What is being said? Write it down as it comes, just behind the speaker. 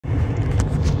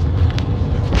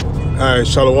All right,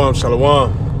 shalom,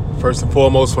 shalom. First and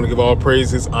foremost, I want to give all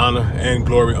praises, honor, and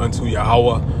glory unto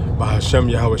Yahweh, Bahashem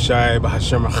Yahweh Shai,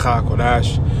 Bahashem Achah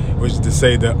Kodash, which is to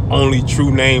say the only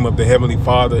true name of the Heavenly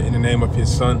Father, in the name of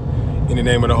His Son, in the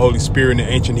name of the Holy Spirit, in the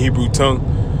ancient Hebrew tongue.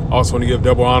 Also want to give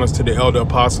double honors to the elder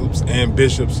apostles and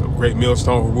bishops of Great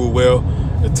Millstone who rule well,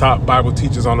 the top Bible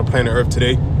teachers on the planet Earth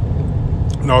today.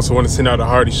 And also want to send out a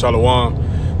hearty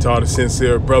shalom to all the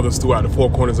sincere brothers throughout the four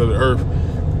corners of the earth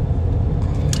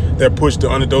that push the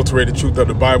unadulterated truth of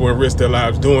the Bible and risk their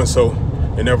lives doing so,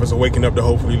 and efforts of waking up the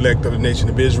hopeful elect of the nation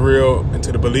of Israel. And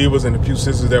to the believers and the few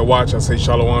sisters that watch, I say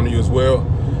shalom to you as well.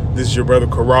 This is your brother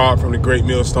Karad from the Great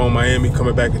Millstone, Miami,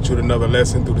 coming back at you with another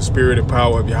lesson through the spirit and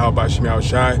power of Yahweh Bahashem Yahweh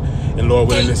Shai, and Lord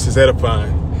willing, this is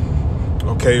edifying.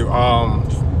 Okay, what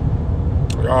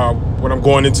I'm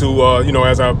going into,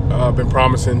 as I've been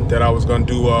promising that I was going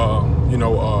to do,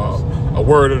 a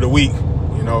word of the week,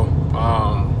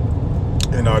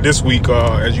 and this week,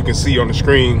 as you can see on the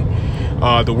screen,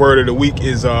 the word of the week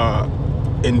is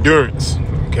endurance.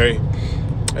 Okay,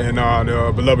 and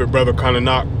the beloved brother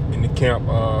Kananak in the camp,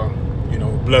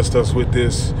 blessed us with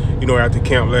this, at the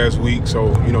camp last week.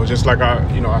 So, just like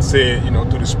I said,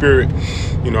 through the spirit,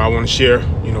 I want to share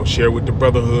with the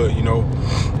brotherhood,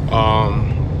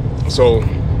 so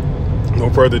no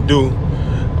further ado,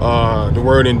 the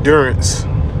word endurance,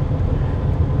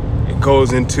 it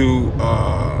goes into,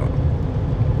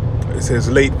 it says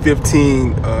late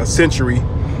 15th century,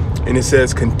 and it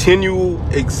says continual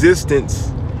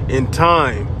existence in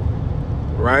time,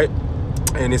 right?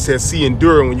 And it says see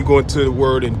endure. When you go into the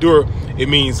word endure, it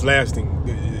means lasting,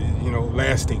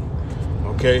 lasting.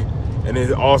 Okay, and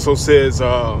it also says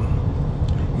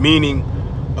meaning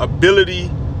ability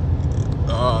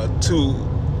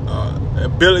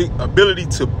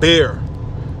to bear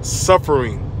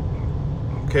suffering.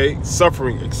 Okay,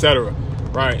 suffering, etc.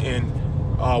 Right, and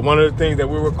one of the things that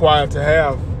we're required to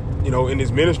have, in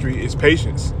this ministry is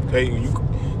patience. Okay, when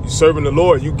you're serving the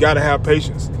Lord, you got to have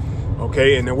patience.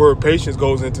 Okay, and the word patience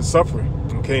goes into suffering.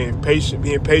 Okay, and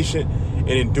being patient and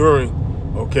enduring,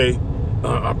 okay,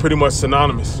 are pretty much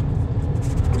synonymous.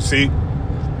 You see,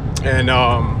 and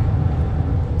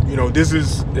this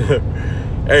is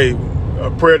a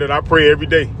prayer that I pray every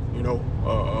day.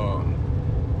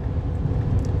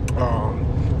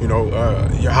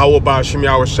 Yahweh Bahashem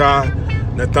Yahweh Shai,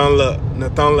 Nathan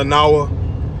Lanawa,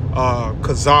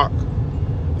 Kazak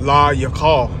La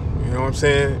Yakal. You know what I'm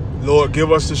saying? Lord,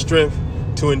 give us the strength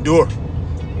to endure.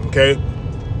 Okay,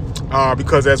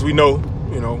 because as we know,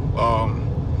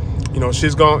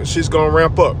 she's gonna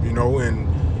ramp up.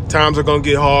 And times are gonna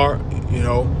get hard.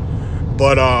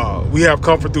 But we have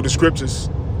comfort through the scriptures,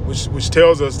 which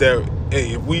tells us that,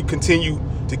 hey, if we continue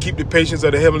to keep the patience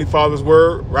of the Heavenly Father's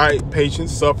word, right?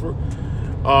 Patience, suffer,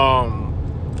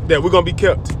 that we're gonna be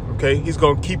kept. Okay, He's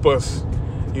gonna keep us,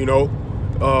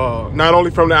 not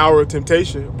only from the hour of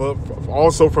temptation, but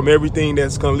also from everything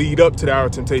that's gonna lead up to the hour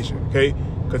of temptation. Okay,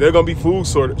 because there's gonna be food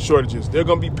shortages, there's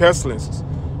gonna be pestilences.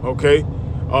 Okay,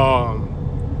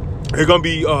 there's gonna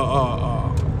be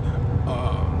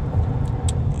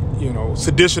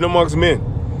sedition amongst men.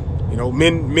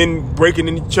 Men breaking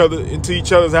into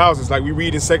each other's houses, like we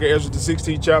read in 2nd Ezra the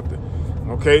 16th chapter.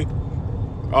 Okay,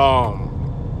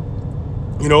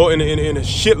 and a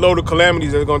shitload of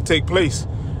calamities that are going to take place.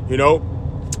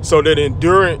 So that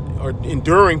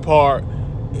enduring part,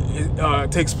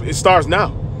 it starts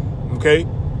now. Okay,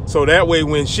 so that way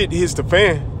when shit hits the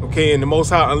fan, okay, and the Most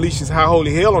High unleashes high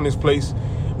holy hell on this place,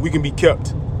 we can be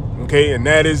kept. Okay, and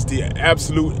that is the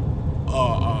absolute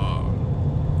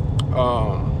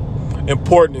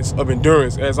importance of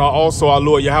endurance. As also our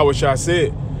Lord Yahweh Shai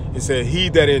said, it said, he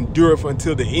that endureth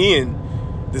until the end,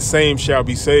 the same shall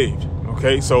be saved.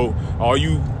 Okay, so all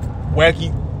you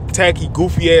wacky, tacky,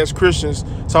 goofy ass Christians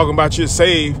talking about you're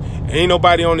saved, ain't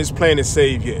nobody on this planet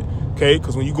saved yet. Okay,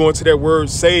 because when you go into that word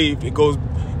saved,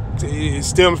 it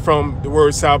stems from the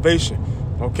word salvation.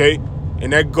 Okay,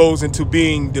 and that goes into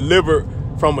being delivered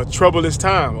from a troublous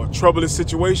time or troublous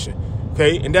situation.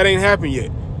 Okay, and that ain't happened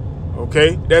yet.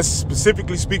 Okay, that's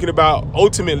specifically speaking about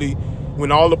ultimately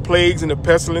when all the plagues and the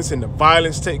pestilence and the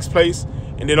violence takes place,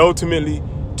 and then ultimately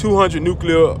 200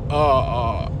 nuclear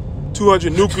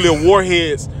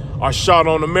warheads are shot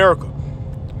on America.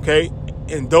 Okay,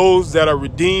 and those that are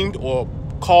redeemed or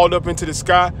called up into the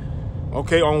sky,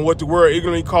 okay, on what the world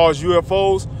ignorantly calls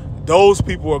UFOs, those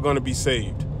people are going to be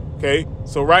saved. Okay,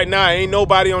 so right now ain't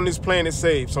nobody on this planet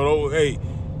saved. So hey,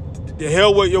 the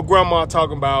hell what your grandma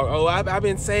talking about? Oh, I've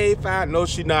been saved. No,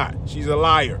 she not. She's a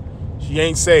liar. She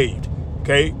ain't saved.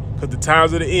 Okay, because the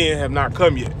times of the end have not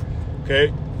come yet.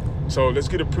 Okay, so let's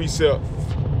get a precept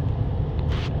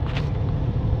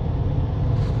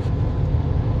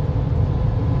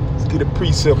get a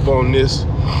precept on this.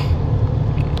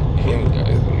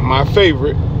 And my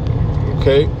favorite,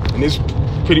 okay, and it's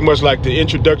pretty much like the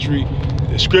introductory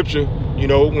scripture, you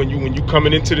know, when you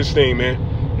coming into this thing, man.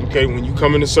 Okay, when you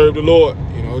coming to serve the Lord,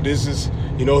 you know, this is,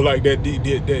 you know, like that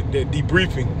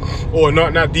debriefing, or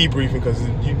not debriefing, because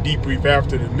you debrief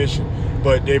after the mission,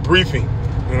 but they're briefing,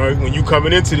 you know, when you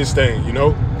coming into this thing, you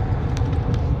know.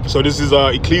 So this is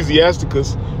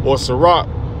Ecclesiasticus, or Sirach,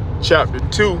 chapter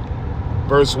 2,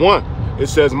 verse 1. It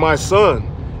says, "My son,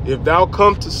 if thou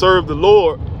come to serve the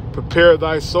Lord, prepare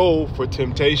thy soul for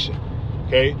temptation."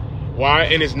 Okay, why?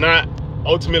 And it's not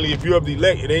ultimately, if you're of the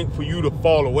elect, it ain't for you to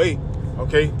fall away.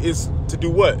 Okay, it's to do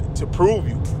what? To prove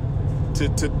you, to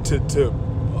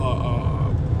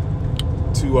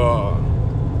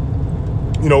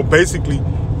you know, basically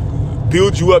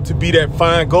build you up to be that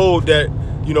fine gold that,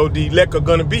 you know, the elect are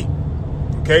gonna be.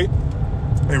 Okay,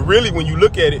 and really, when you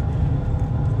look at it,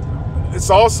 it's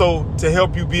also to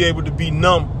help you be able to be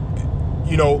numb,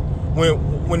 you know,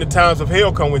 when the times of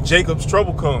hell come, when Jacob's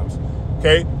trouble comes.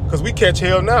 Okay, because we catch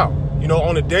hell now, you know,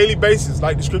 on a daily basis.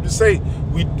 Like the scriptures say,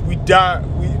 we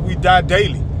die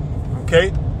daily.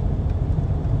 Okay,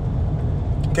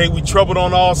 we troubled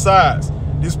on all sides.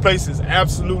 This place is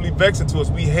absolutely vexing to us.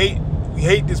 We hate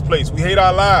this place. We hate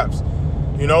our lives,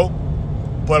 you know.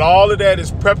 But all of that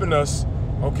is prepping us,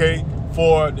 okay,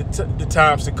 for the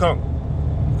times to come.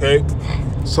 Okay,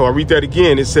 so I read that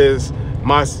again. It says,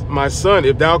 my son,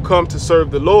 if thou come to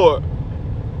serve the Lord,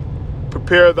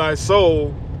 prepare thy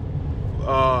soul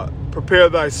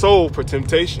for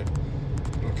temptation.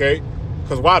 Okay,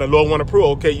 because why? The Lord want to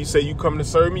prove. Okay, you say you come to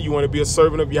serve me, you want to be a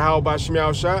servant of Yahweh by Shem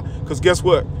Yahushua, because guess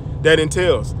what? That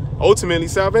entails ultimately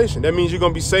salvation. That means you're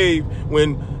going to be saved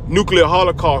when nuclear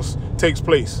holocaust takes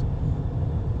place.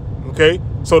 Okay,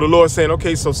 so the Lord's saying,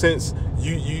 okay, so since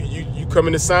you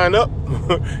coming to sign up,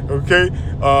 okay,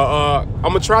 I'm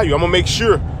gonna try you. I'm gonna make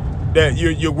sure that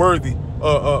you're worthy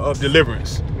of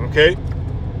deliverance. Okay,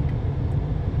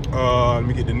 let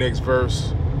me get the next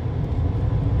verse.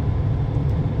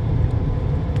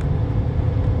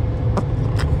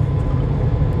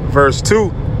 Verse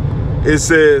 2, it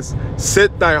says,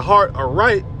 "Set thy heart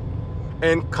aright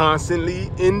and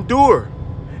constantly endure,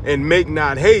 and make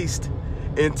not haste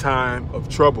in time of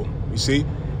trouble." You see,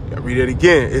 I read it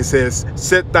again. It says,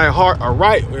 "Set thy heart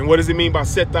aright." And what does it mean by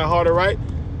set thy heart aright?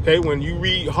 Okay, when you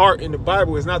read heart in the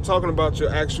Bible, it's not talking about your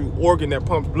actual organ that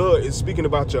pumps blood. It's speaking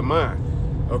about your mind.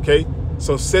 Okay,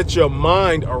 so set your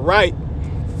mind aright.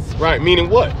 Right, meaning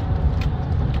what?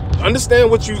 Understand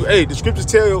what you, the scriptures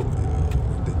tell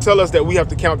us that we have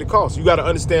to count the cost. You got to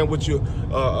understand what you're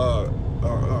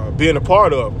being a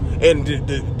part of. And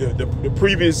the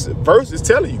previous verse is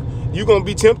telling you, you're going to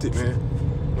be tempted, man.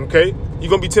 Okay, you're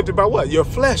going to be tempted by what? Your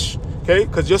flesh. Okay,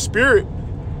 because your spirit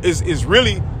is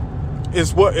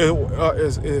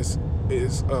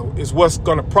what's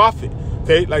going to profit.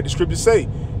 Okay, like the scriptures say,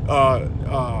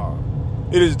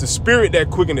 it is the spirit that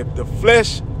quickeneth, the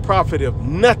flesh profiteth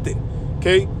nothing.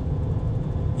 Okay,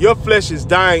 your flesh is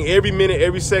dying every minute,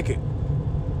 every second.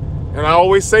 And I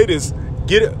always say this,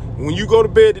 get it when you go to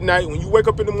bed at night, when you wake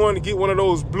up in the morning, get one of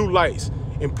those blue lights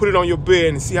and put it on your bed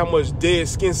and see how much dead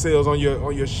skin cells on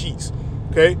your sheets.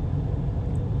 Okay,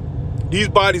 these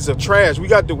bodies are trash. We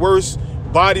got the worst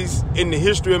bodies in the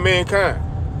history of mankind.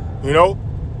 You know,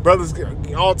 brothers get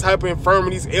all type of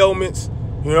infirmities, ailments.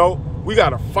 You know, we got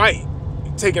to fight,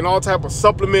 taking all type of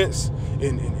supplements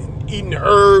and eating the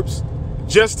herbs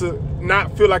just to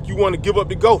not feel like you want to give up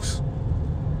the ghost.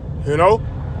 You know,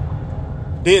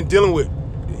 then dealing with,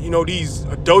 you know, these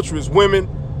adulterous women,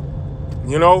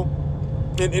 you know,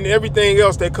 and everything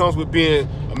else that comes with being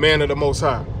a man of the Most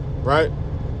High, right?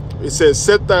 It says,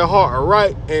 "Set thy heart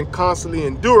aright and constantly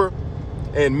endure,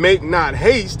 and make not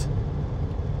haste."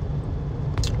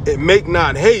 And make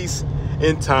not haste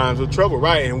in times of trouble,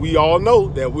 right? And we all know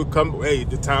that we'll come. Hey,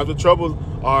 the times of trouble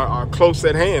are close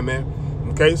at hand, man.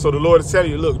 Okay, so the Lord is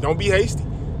telling you, look, don't be hasty.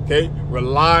 Okay,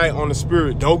 rely on the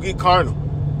Spirit. Don't get carnal,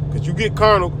 because you get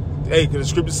carnal. Hey, because the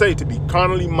scriptures say to be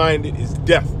carnally minded is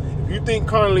death. If you think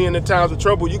carnally in the times of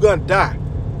trouble, you're gonna die.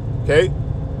 Okay,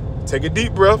 take a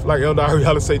deep breath, like Elder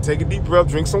Ariella say. Take a deep breath,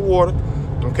 drink some water.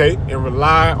 Okay, and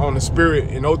rely on the Spirit,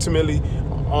 and ultimately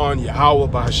on Yahweh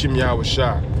by Hashem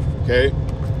Yahushua. Okay,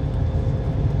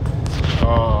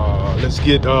 let's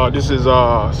get this is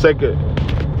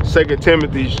Second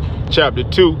Timothy chapter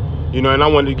 2. You know, and I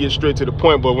wanted to get straight to the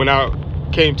point, but when I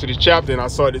came to the chapter and I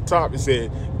saw at the top it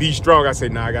said be strong, I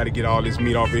said, nah, I got to get all this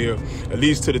meat off of here, at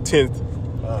least to the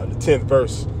 10th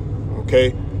verse.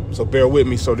 Okay, so bear with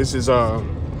me. So this is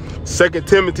 2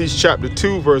 Timothy chapter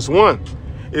 2 verse 1.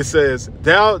 It says,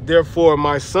 "Thou therefore,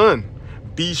 my son,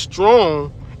 be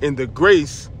strong in the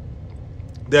grace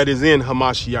that is in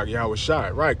Hamashiach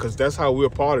Yahushua, right? Because that's how we're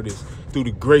part of this, through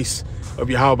the grace of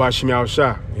Yahweh Shem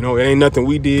Yahushua. You know, it ain't nothing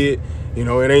we did. You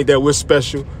know, it ain't that we're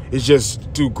special. It's just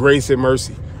through grace and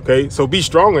mercy. Okay, so be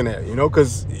strong in that, you know,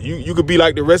 because you could be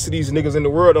like the rest of these niggas in the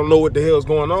world, don't know what the hell's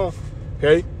going on.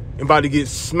 Okay, and about to get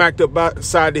smacked up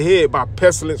side the head by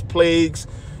pestilence, plagues,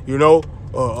 you know,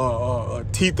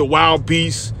 teeth of wild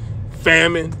beasts,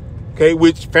 famine. Okay,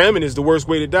 which famine is the worst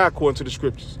way to die according to the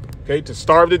scriptures. Okay, to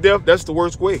starve to death, that's the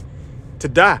worst way to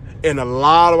die. And a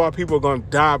lot of our people are going to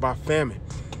die by famine.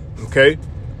 Okay,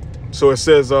 so it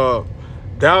says,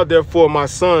 thou therefore, my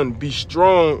son, be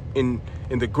strong in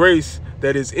the grace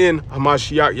that is in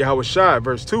Hamashiach Yahushua,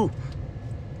 verse 2.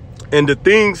 And the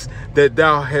things that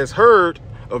thou hast heard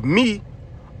of me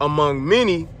among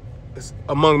many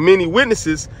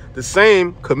witnesses, the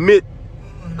same commit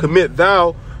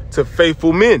thou to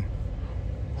faithful men,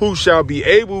 who shall be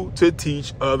able to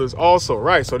teach others also.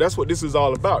 Right, so that's what this is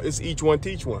all about. It's each one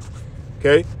teach one.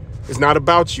 Okay, it's not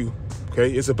about you.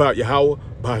 Okay, it's about Yahweh,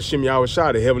 Bahashem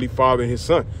Yahushua, the Heavenly Father and His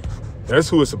Son. That's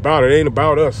who it's about. It ain't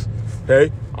about us.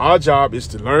 Okay, our job is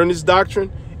to learn this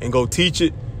doctrine and go teach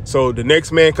it, so the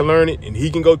next man can learn it and he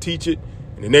can go teach it,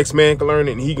 and the next man can learn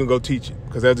it and he can go teach it.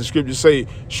 Because as the scriptures say,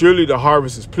 surely the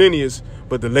harvest is plenteous,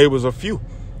 but the labors are few.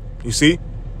 You see?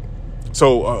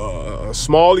 So a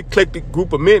small eclectic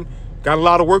group of men got a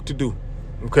lot of work to do.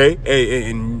 Okay,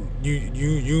 and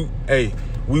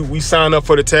we sign up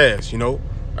for the task, you know.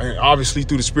 And obviously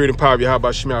through the spirit and power of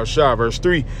Yahweh Shem Yahushua, verse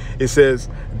 3, it says,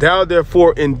 thou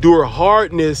therefore endure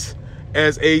hardness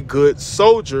as a good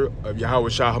soldier of Yahweh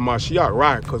Shah Hamashiach,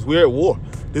 right? Because we're at war.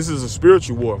 This is a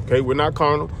spiritual war, okay? We're not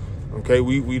carnal, okay?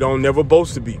 We don't never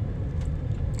boast to be,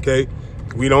 okay?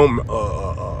 We don't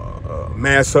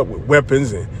mass up with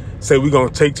weapons and say we're going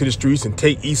to take to the streets and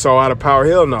take Esau out of power.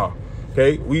 Hell no,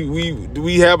 okay?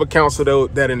 We have accounts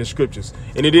of that in the scriptures,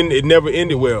 and it never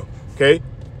ended well, okay?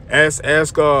 Ask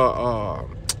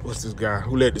what's this guy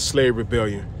who led the slave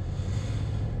rebellion?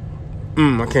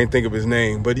 I can't think of his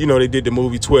name, but you know, they did the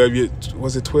movie 12 Years.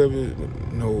 Was it 12 Years?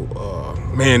 No,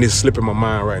 man, it's slipping my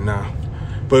mind right now.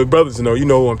 But brothers, you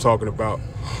know who I'm talking about.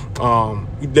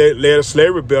 They led a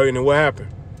slave rebellion, and what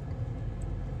happened?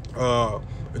 A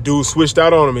dude switched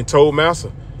out on him and told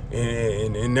Massa,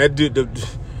 and that dude,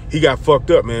 he got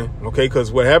fucked up, man. Okay,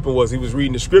 because what happened was he was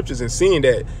reading the scriptures and seeing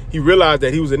that he realized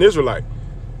that he was an Israelite.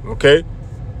 Okay,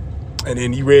 and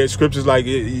then he read scriptures like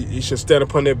he should stand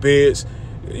upon their beds,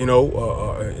 you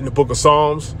know, in the book of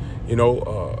Psalms, you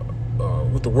know,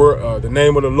 with the word, the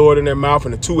name of the Lord in their mouth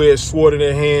and a two-edged sword in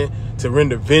their hand to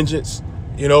render vengeance,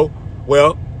 you know.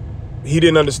 Well, he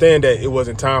didn't understand that it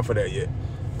wasn't time for that yet.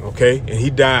 Okay, and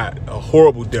he died a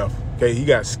horrible death. Okay, he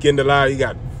got skinned alive, he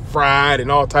got fried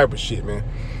and all type of shit, man.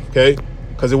 Okay,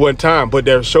 because it wasn't time. But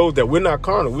that shows that we're not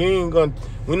carnal. We're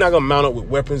not gonna mount up with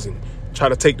weapons and try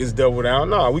to take this devil down.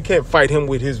 No, we can't fight him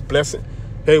with his blessing.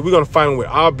 Okay, we're going to fight him with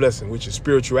our blessing, which is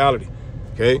spirituality.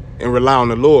 Okay, and rely on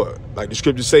the Lord. Like the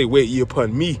scriptures say, wait ye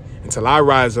upon me until I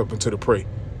rise up into the prey.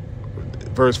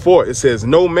 Verse 4, it says,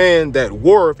 no man that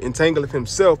warreth entangleth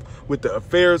himself with the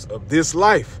affairs of this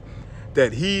life,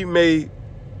 that he may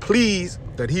please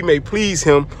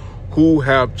him who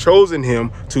have chosen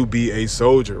him to be a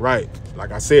soldier. Right.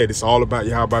 Like I said, it's all about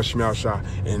Yahweh Shem Yahushua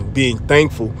and being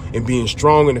thankful and being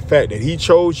strong in the fact that he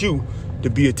chose you to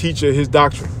be a teacher of his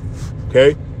doctrine.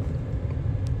 Okay?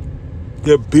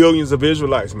 There are billions of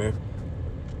Israelites, man.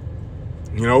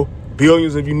 You know,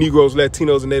 billions of you Negroes,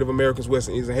 Latinos, and Native Americans, West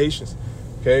Indians, and Haitians.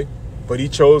 Okay? But he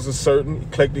chose a certain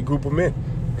eclectic group of men.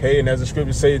 Okay? And as the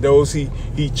scriptures say, those he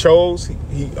chose,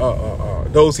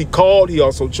 those he called, he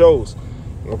also chose.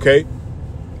 Okay?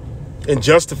 And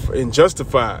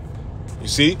justified. You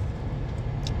see,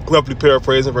 roughly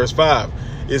paraphrasing verse 5,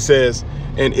 it says,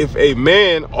 and if a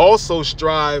man also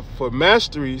strive for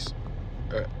masteries,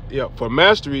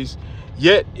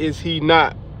 yet is he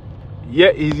not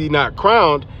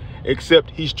crowned, except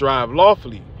he strive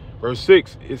lawfully. Verse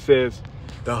 6, it says,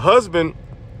 the husbandman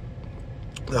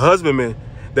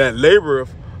that laboreth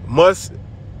must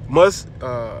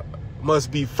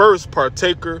be first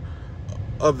partaker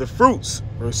of the fruits.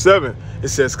 Verse 7, it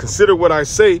says, consider what I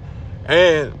say,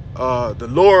 and the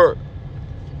Lord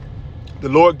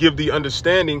give thee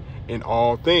understanding in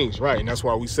all things. Right. And that's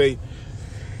why we say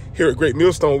here at Great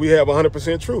Millstone, we have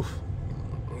 100% truth.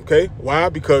 Okay. Why?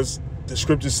 Because the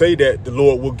scriptures say that the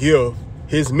Lord will give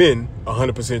his men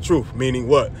 100% truth. Meaning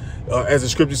what? As the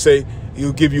scriptures say,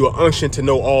 he'll give you an unction to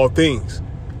know all things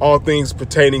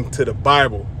pertaining to the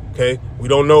Bible. Okay. We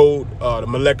don't know the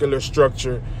molecular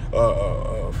structure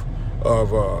of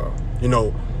you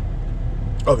know,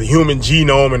 of the human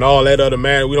genome and all that other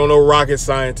matter. We don't know rocket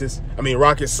science.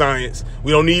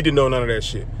 We don't need to know none of that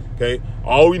shit. Okay.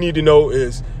 All we need to know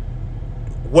is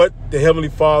what the Heavenly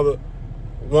Father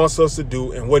wants us to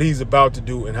do and what he's about to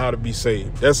do and how to be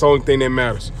saved. That's the only thing that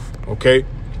matters. Okay.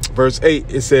 Verse 8,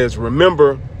 it says,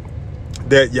 remember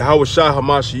that Yahawashi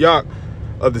HaMashiach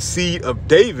of the seed of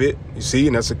David, you see,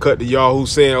 and that's a cut to y'all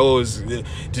who's saying, oh, is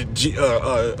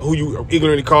who you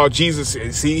ignorantly call Jesus.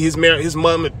 See, his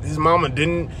mama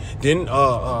didn't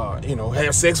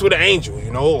have sex with an angel,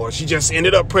 or she just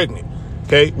ended up pregnant.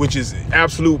 Okay, which is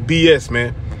absolute BS,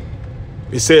 man.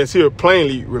 It says here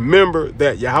plainly, remember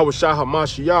that Yahawashi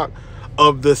HaMashiach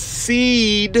of the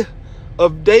seed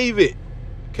of David.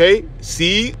 Okay,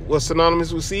 seed, what's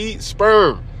synonymous with seed?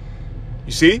 Sperm.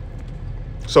 You see?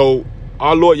 So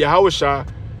our Lord Yahawashi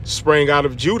sprang out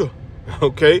of Judah.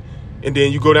 Okay, and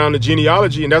then you go down to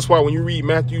genealogy, and that's why when you read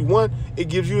Matthew 1, it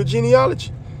gives you a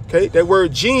genealogy. Okay, that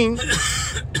word gene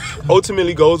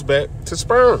ultimately goes back to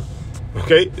sperm.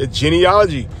 Okay, the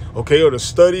genealogy. Okay, or the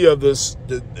study of this,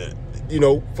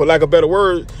 for lack of a better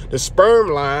word, the sperm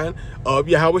line of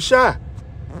Yahawashi.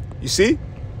 You see,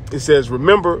 it says,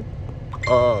 remember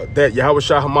that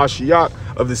Yahawashi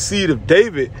HaMashiach of the seed of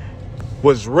David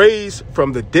was raised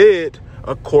from the dead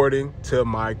according to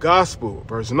my gospel.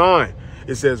 Verse 9,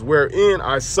 it says, wherein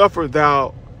I suffer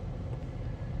thou,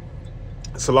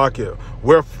 Salakia,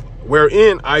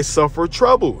 wherein I suffer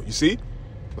trouble. You see,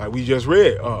 like we just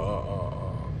read,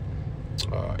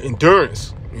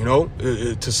 endurance,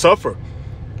 to suffer.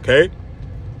 Okay.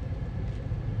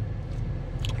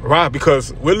 Right.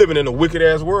 Because we're living in a wicked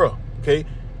ass world. Okay.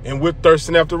 And we're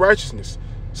thirsting after righteousness.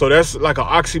 So that's like an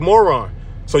oxymoron.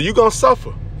 So you're going to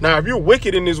suffer. Now, if you're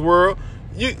wicked in this world,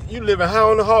 you living high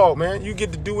on the hog, man. You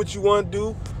get to do what you want to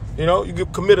do. You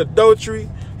can commit adultery.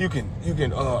 You can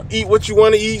eat what you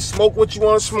want to eat, smoke what you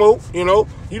want to smoke. You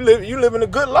living a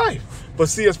good life. But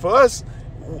see, as for us,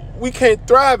 we can't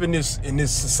thrive in this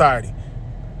society.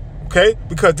 Okay?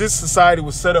 Because this society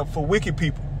was set up for wicked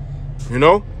people.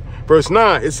 Verse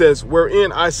 9, it says,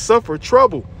 wherein I suffer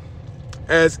trouble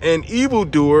as an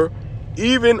evildoer,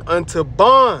 even unto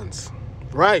bonds.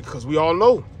 Right? Because we all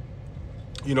know,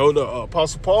 the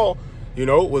Apostle Paul,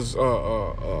 was,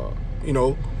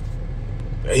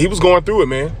 he was going through it,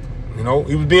 man.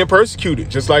 He was being persecuted,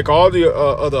 just like all the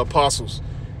other apostles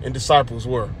and disciples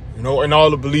were, and all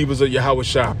the believers of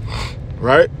Yahawashi.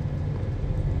 Right?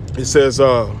 It says,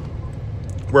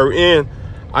 wherein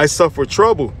I suffer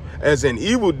trouble as an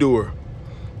evildoer,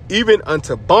 even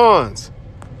unto bonds.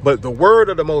 But the word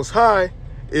of the Most High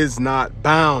is not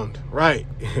bound. Right?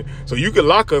 So you can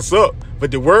lock us up,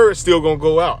 but the word is still going to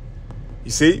go out.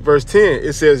 You see, verse 10,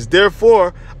 it says,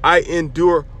 therefore I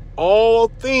endure all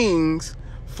things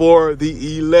for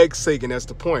the elect's sake. And that's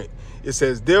the point. It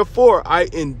says, therefore I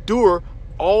endure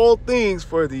all things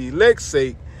for the elect's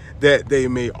sake, that they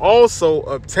may also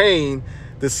obtain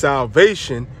the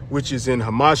salvation which is in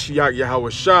Hamashiach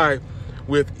Yahawashi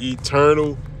with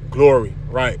eternal glory.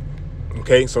 Right.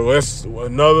 Okay. So that's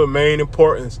another main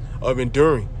importance of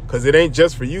enduring, because it ain't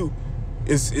just for you.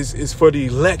 It's for the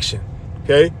election.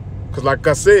 Okay. Because like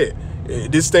I said,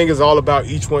 this thing is all about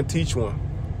each one teach one.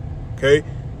 Okay.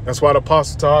 That's why the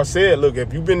Apostle Tar said, look,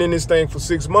 if you've been in this thing for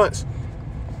 6 months,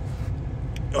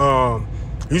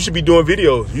 you should be doing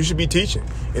videos. You should be teaching.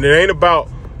 And it ain't about,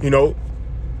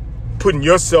 putting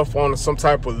yourself on some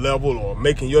type of level or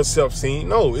making yourself seen.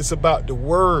 No, it's about the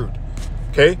word.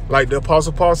 Okay. Like the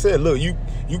Apostle Paul said, look,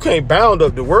 you can't bound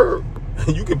up the word.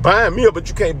 You can bind me up, but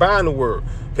you can't bind the word.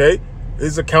 Okay.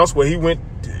 There's accounts where he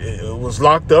was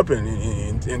locked up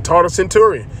and taught a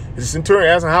centurion. The centurion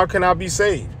asked him, how can I be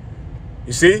saved?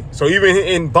 You see? So even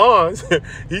in bonds,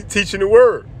 he's teaching the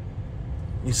word.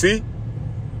 You see?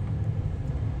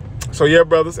 So yeah,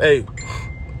 brothers, hey,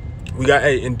 we got,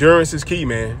 endurance is key,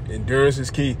 man. Endurance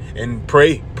is key. And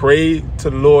pray to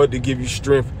the Lord to give you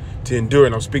strength to endure.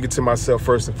 And I'm speaking to myself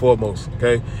first and foremost,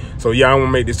 okay? So yeah, I don't want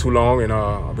to make this too long. And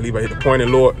I believe I hit the point.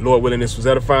 And Lord willing, this was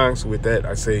edifying. So with that,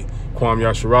 I say, Kwam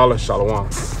Yasharallah, Shalom.